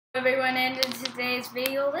Everyone, in today's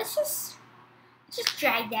video, let's just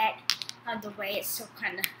drag that out of the way. It's still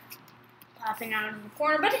kind of popping out of the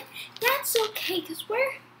corner, but that's okay because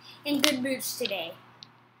we're in good moods today.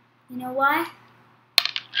 You know why?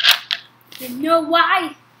 You know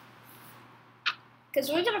why? Because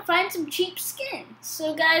we're gonna find some cheap skins.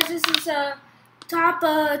 So, guys, this is top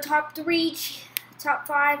 5,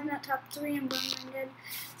 not top 3. I'm going good.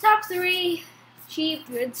 Top 3 cheap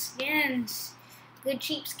good skins. Good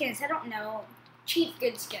cheap skins. I don't know. Cheap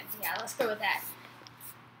good skins. Yeah, let's go with that.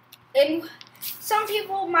 And some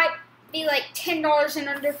people might be like $10 and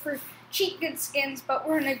under for cheap good skins, but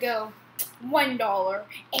we're gonna go $1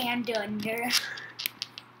 and under.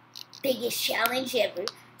 Biggest challenge ever.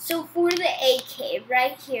 So for the AK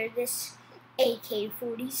right here, this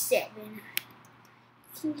AK-47, you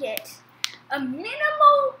can get a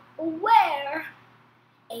minimal wear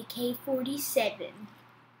AK-47.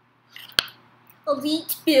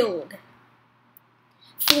 Elite build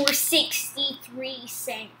for 63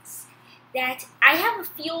 cents. That I have a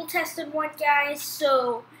field tested one, guys.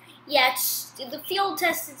 So yeah, the field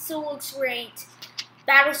tested still looks great.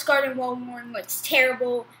 Battle scarred and well worn looks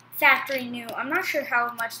terrible. Factory new. I'm not sure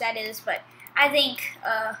how much that is, but I think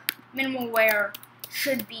minimal wear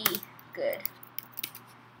should be good.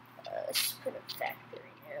 Let's put a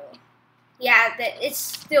factory new. Yeah, that it's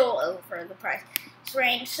still over the price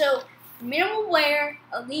range. So minimal wear,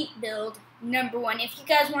 elite build, #1. If you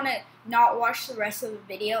guys want to not watch the rest of the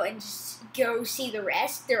video and just go see the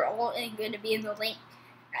rest, they're all going to be in the link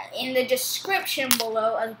in the description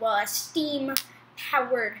below, as well as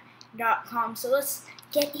steampowered.com. So let's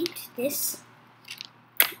get into this.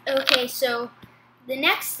 Okay, so the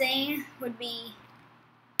next thing would be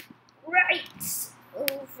right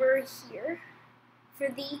over here for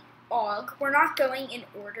the AUG. We're not going in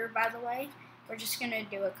order, by the way. We're just going to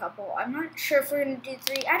do a couple. I'm not sure if we're going to do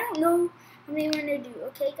 3. I don't know how many we're going to do.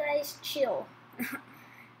 Okay, guys? Chill. I'm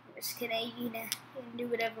just kidding. You can do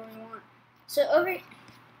whatever we want. So over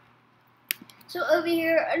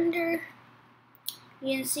here, under,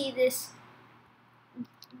 you can see this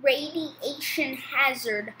radiation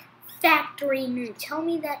hazard factory new. Tell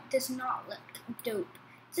me that does not look dope.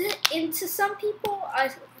 And to some people,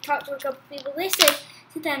 I talked to a couple people, they say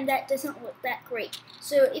to them that doesn't look that great.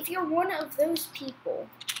 So if you're one of those people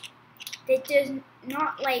that does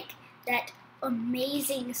not like that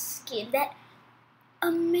amazing skin, a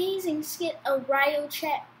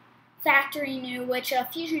Riojet factory new, which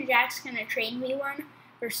Fusion Jack's gonna trade me one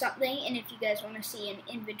or something. And if you guys want to see an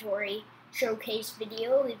inventory showcase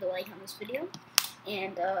video, leave a like on this video.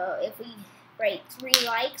 And if we write 3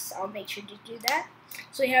 likes, I'll make sure to do that.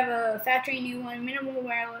 So we have a factory new one. Minimal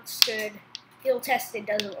wear looks good. Field tested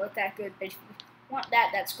doesn't look that good, but if you want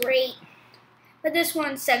that, that's great. But this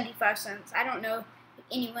one's 75 cents. I don't know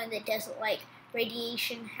anyone that doesn't like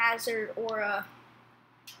radiation hazard or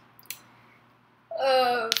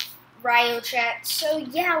Riojet. So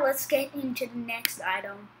yeah, let's get into the next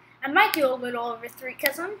item. I might do a little over 3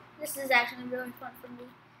 because this is actually really fun for me.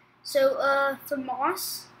 So for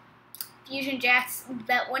Moss, Fusion Jacks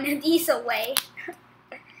bet one of these away.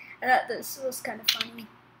 I thought this was kind of funny.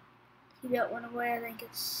 He got one away. I think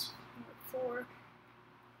it's 4.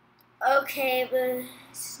 Okay, but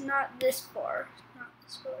it's not this far. Not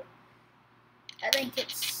this far. I think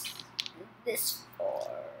it's this far.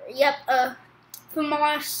 Yep.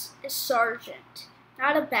 Famas is Sergeant.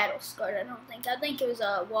 Not a battle scarred, I don't think. I think it was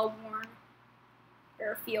a well worn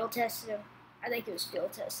or field tested. I think it was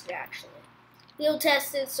field tested actually. Field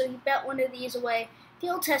tested, so he bet one of these away.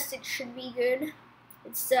 Field tested should be good.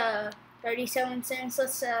 It's 37 cents.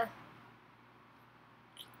 Let's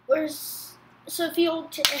so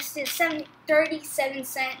field tested 37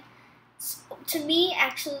 cents. To me,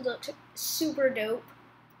 actually looked super dope.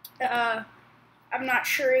 I'm not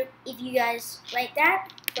sure if you guys like that,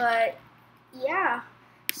 but yeah,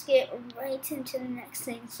 let's get right into the next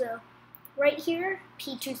thing. So right here,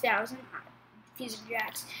 P2000 Fusion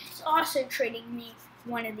Jacks is also trading me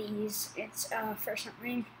one of these. It's for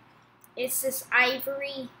something. It's this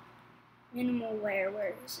ivory minimal wear.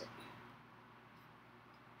 Where is it?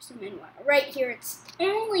 Right here, it's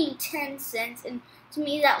only 10 cents, and to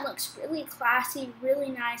me that looks really classy, really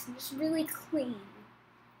nice, and just really clean.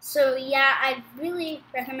 So yeah, I really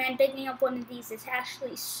recommend picking up one of these. It's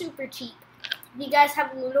actually super cheap. If you guys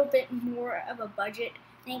have a little bit more of a budget,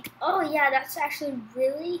 think, oh yeah, that's actually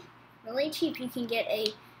really, really cheap. You can get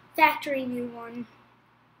a factory new one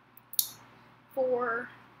for,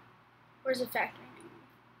 where's the factory new?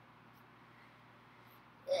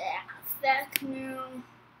 Yeah, factory new.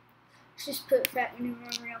 Let's just put factory new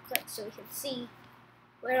on real quick so we can see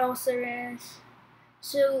what else there is.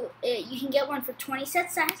 So you can get one for 20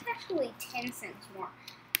 cents. That's actually 10 cents more.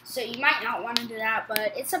 So you might not want to do that,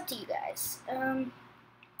 but it's up to you guys.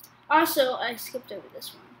 Also, I skipped over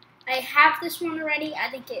this one. I have this one already.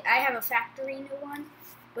 I have a factory new one,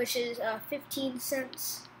 which is 15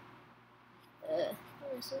 cents. What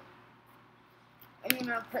is it? I'm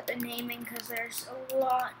gonna put the name in because there's a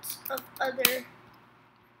lot of other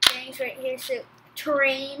things right here. So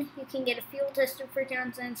terrain, you can get a fuel tester for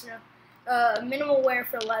 10 cents and a minimal wear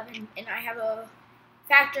for 11, and I have a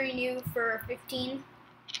factory new for 15.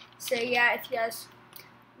 So yeah, if you guys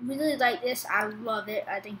really like this, I love it.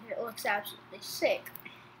 I think it looks absolutely sick.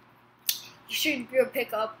 You should go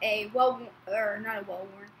pick up a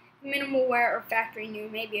minimal wear or factory new,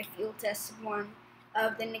 maybe a fuel tested one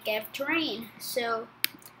of the Negev terrain. So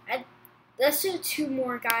let's do 2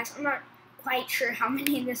 more, guys. I'm not quite sure how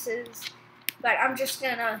many this is, but I'm just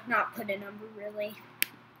gonna not put a number really.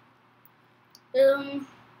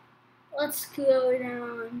 Let's go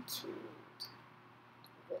down to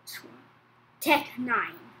which one? Tech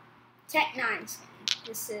 9. Tech 9 skin.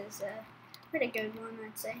 This is a pretty good one,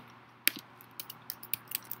 I'd say.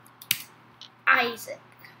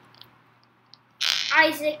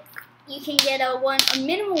 Isaac, you can get a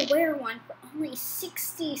minimal wear one for only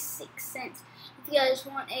 66 cents. If you guys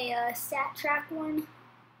want a stat track one, you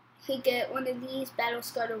could get one of these, Battle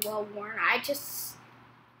Scarred or Well Worn. I just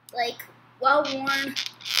like Well Worn,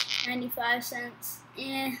 95 cents.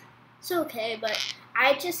 It's okay, but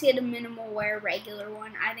I just get a minimal wear regular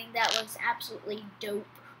one. I think that looks absolutely dope.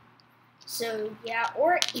 So yeah,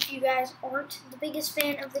 or if you guys aren't the biggest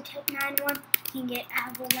fan of the Tech 9 one, you can get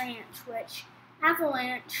Avalanche, which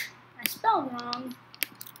Avalanche, I spelled wrong.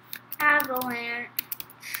 Avalanche.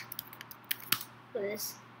 What is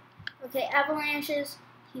this? Okay, Avalanches,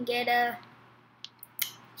 you can get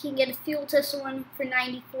a fuel tester one for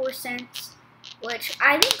 94 cents, which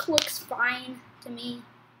I think looks fine to me.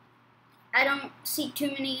 I don't see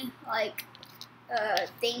too many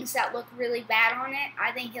things that look really bad on it.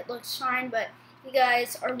 I think it looks fine, but you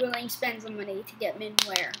guys are willing to spend some money to get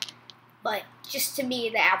mid-wear. But just to me,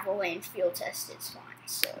 the Avalanche fuel test is fine.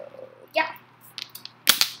 So yeah.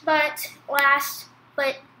 But last,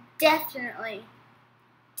 but definitely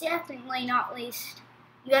not least,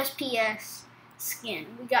 USPS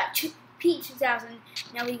skin. We got P2000.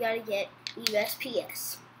 Now we gotta get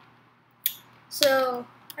USPS. So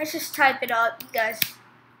let's just type it up. You guys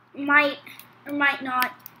might or might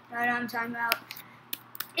not know what I'm talking about.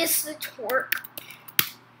 It's the Torque.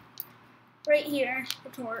 Right here, the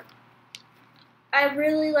Torque. I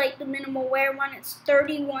really like the minimal wear one. It's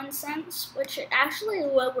 31 cents, which it actually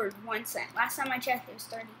lowered 1 cent. Last time I checked, it was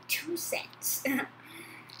 32 cents. The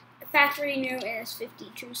factory new is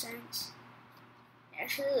 52 cents. It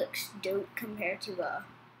actually looks dope compared to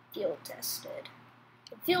field tested.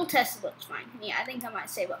 The field tested looks fine. Yeah, I think I might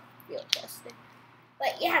save up field tested.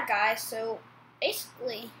 But yeah, guys, so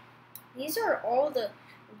basically, these are all the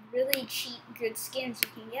really cheap, good skins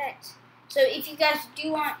you can get. So if you guys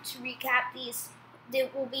do want to recap these, they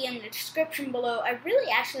will be in the description below. I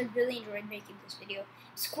actually really enjoyed making this video.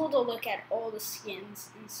 It's cool to look at all the skins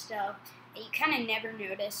and stuff that you kind of never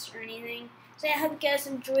notice or anything. So I hope you guys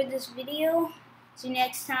enjoyed this video. See you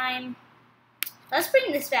next time. Let's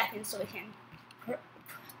bring this back in so we can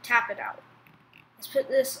tap it out. Let's put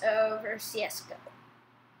this over CSGO.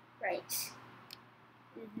 Right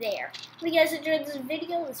there. If you guys enjoyed this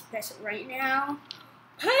video, let's press it right now.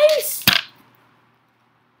 Peace!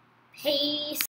 Peace!